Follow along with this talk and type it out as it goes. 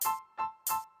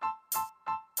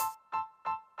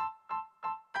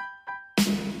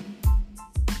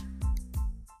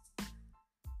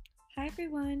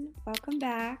everyone, welcome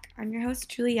back. I'm your host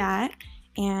Juliet,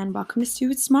 and welcome to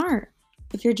Stupid Smart.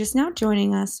 If you're just now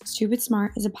joining us, Stupid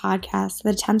Smart is a podcast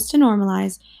that attempts to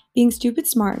normalize being stupid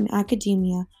smart in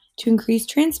academia to increase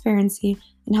transparency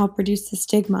and help reduce the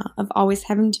stigma of always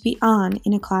having to be on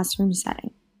in a classroom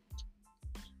setting.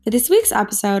 For this week's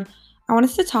episode, I want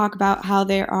us to talk about how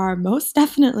there are most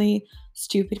definitely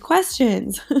stupid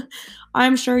questions.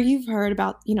 I'm sure you've heard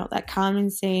about, that common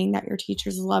saying that your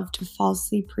teachers love to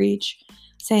falsely preach,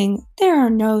 saying there are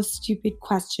no stupid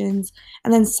questions,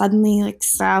 and then suddenly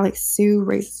Sally Sue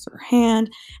raises her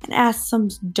hand and asks some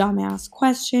dumbass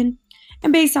question,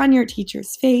 and based on your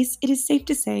teacher's face, it is safe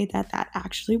to say that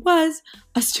actually was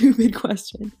a stupid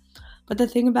question. But the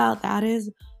thing about that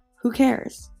is, who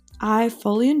cares? I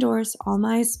fully endorse all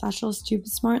my special Stupid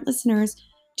Smart listeners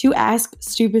to ask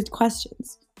stupid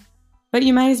questions. But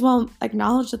you might as well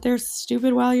acknowledge that they're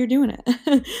stupid while you're doing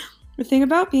it. The thing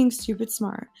about being stupid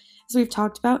smart, as we've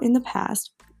talked about in the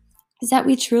past, is that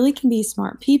we truly can be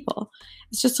smart people.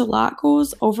 It's just a lot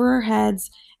goes over our heads,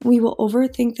 and we will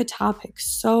overthink the topic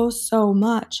so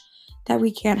much that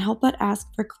we can't help but ask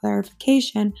for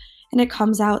clarification, and it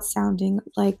comes out sounding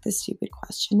like the stupid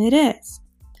question it is.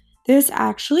 This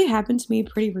actually happened to me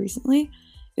pretty recently.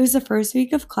 It was the first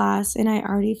week of class, and I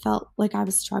already felt like I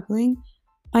was struggling.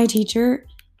 My teacher,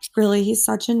 he's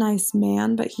such a nice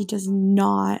man, but he does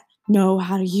not know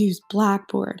how to use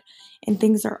Blackboard. And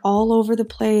things are all over the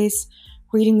place.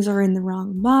 Readings are in the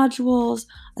wrong modules.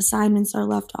 Assignments are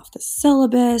left off the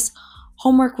syllabus.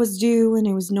 Homework was due, and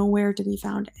it was nowhere to be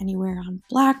found anywhere on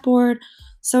Blackboard.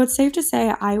 So it's safe to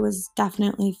say I was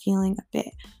definitely feeling a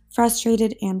bit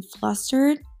frustrated and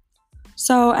flustered.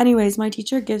 So anyways, my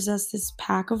teacher gives us this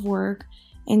pack of work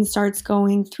and starts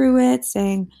going through it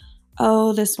saying,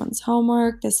 oh, this one's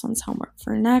homework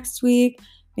for next week.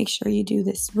 Make sure you do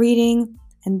this reading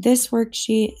and this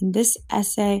worksheet and this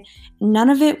essay. None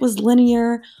of it was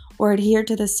linear or adhered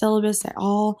to the syllabus at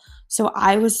all. So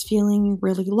I was feeling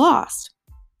really lost.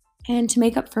 And to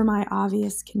make up for my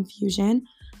obvious confusion,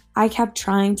 I kept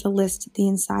trying to list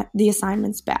the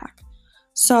assignments back.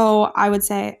 So I would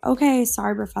say, okay,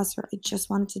 sorry, professor, I just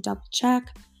wanted to double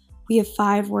check. We have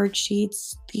 5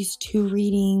 worksheets, these 2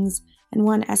 readings, and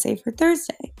 1 essay for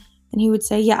Thursday. And he would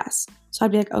say yes. So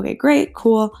I'd be like, okay, great,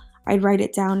 cool. I'd write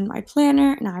it down in my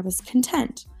planner, and I was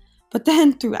content. But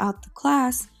then throughout the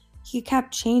class, he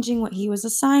kept changing what he was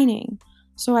assigning.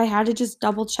 So I had to just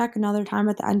double check another time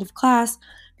at the end of class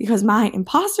because my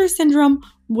imposter syndrome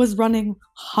was running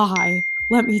high,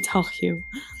 let me tell you.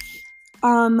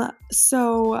 And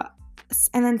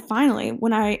then finally,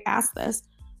 when I asked this,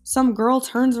 some girl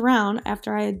turns around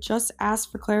after I had just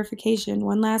asked for clarification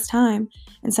one last time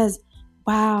and says,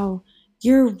 wow,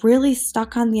 you're really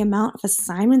stuck on the amount of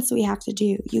assignments we have to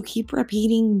do. You keep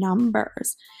repeating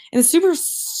numbers in a super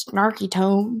snarky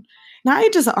tone. Now I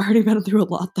had just already been through a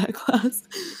lot that class.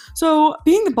 So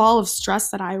being the ball of stress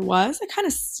that I was, I kind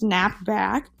of snapped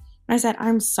back and I said,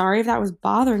 I'm sorry if that was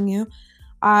bothering you.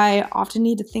 I often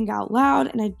need to think out loud,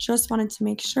 and I just wanted to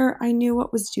make sure I knew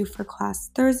what was due for class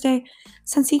Thursday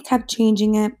since he kept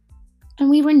changing it and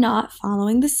we were not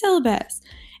following the syllabus.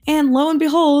 And lo and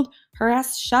behold, her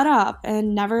ass shut up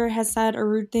and never has said a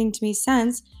rude thing to me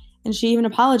since, and she even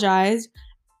apologized.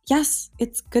 Yes,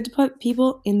 it's good to put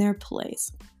people in their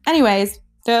place. Anyways,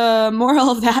 the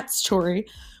moral of that story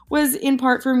was in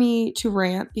part for me to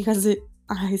rant because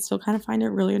I still kind of find it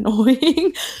really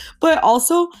annoying, but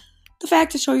also the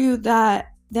fact to show you that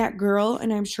that girl,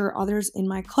 and I'm sure others in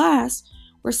my class,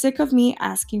 were sick of me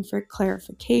asking for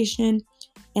clarification,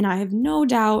 and I have no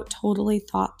doubt totally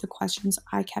thought the questions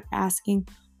I kept asking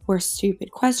were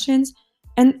stupid questions,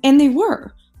 and they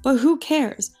were, but who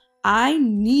cares? I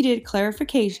needed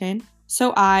clarification,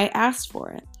 so I asked for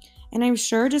it. And I'm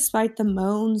sure despite the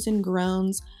moans and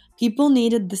groans, people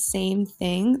needed the same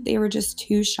thing. They were just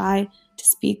too shy to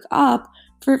speak up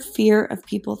for fear of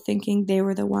people thinking they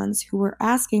were the ones who were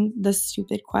asking the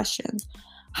stupid questions.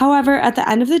 However, at the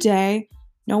end of the day,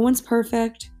 no one's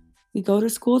perfect. We go to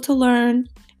school to learn, and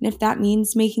if that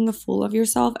means making a fool of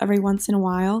yourself every once in a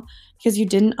while because you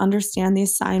didn't understand the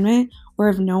assignment or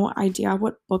have no idea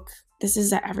what book this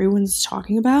is that everyone's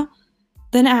talking about,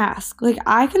 then ask.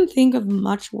 I can think of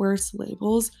much worse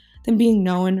labels than being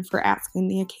known for asking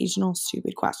the occasional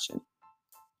stupid question.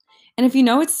 And if you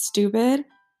know it's stupid,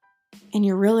 and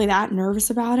you're really that nervous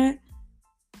about it,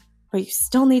 but you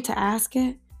still need to ask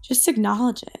it, just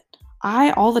acknowledge it.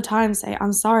 I all the time say,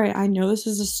 I'm sorry, I know this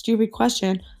is a stupid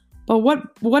question, but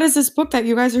what is this book that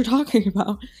you guys are talking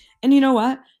about? And you know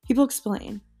what? People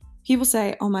explain. People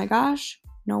say, oh my gosh,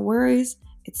 no worries,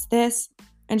 it's this.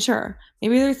 And sure,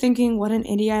 maybe they're thinking, what an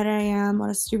idiot I am, what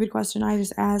a stupid question I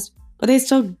just asked, but they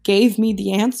still gave me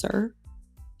the answer.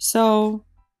 So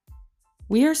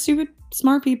we are stupid,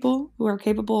 smart people who are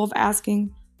capable of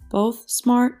asking both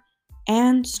smart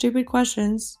and stupid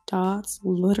questions. Duh, it's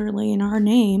literally in our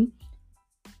name.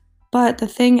 But the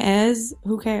thing is,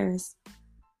 who cares?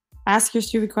 Ask your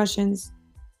stupid questions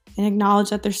and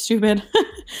acknowledge that they're stupid,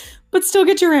 but still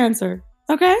get your answer,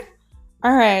 okay?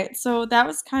 All right, so that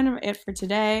was kind of it for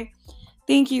today.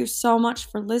 Thank you so much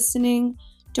for listening.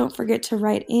 Don't forget to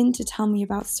write in to tell me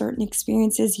about certain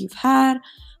experiences you've had,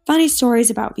 funny stories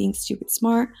about being stupid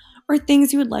smart, or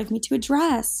things you would like me to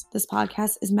address. This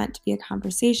podcast is meant to be a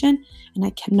conversation, and I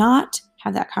cannot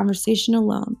have that conversation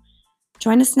alone.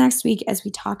 Join us next week as we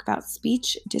talk about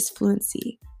speech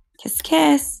disfluency. Kiss,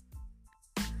 kiss.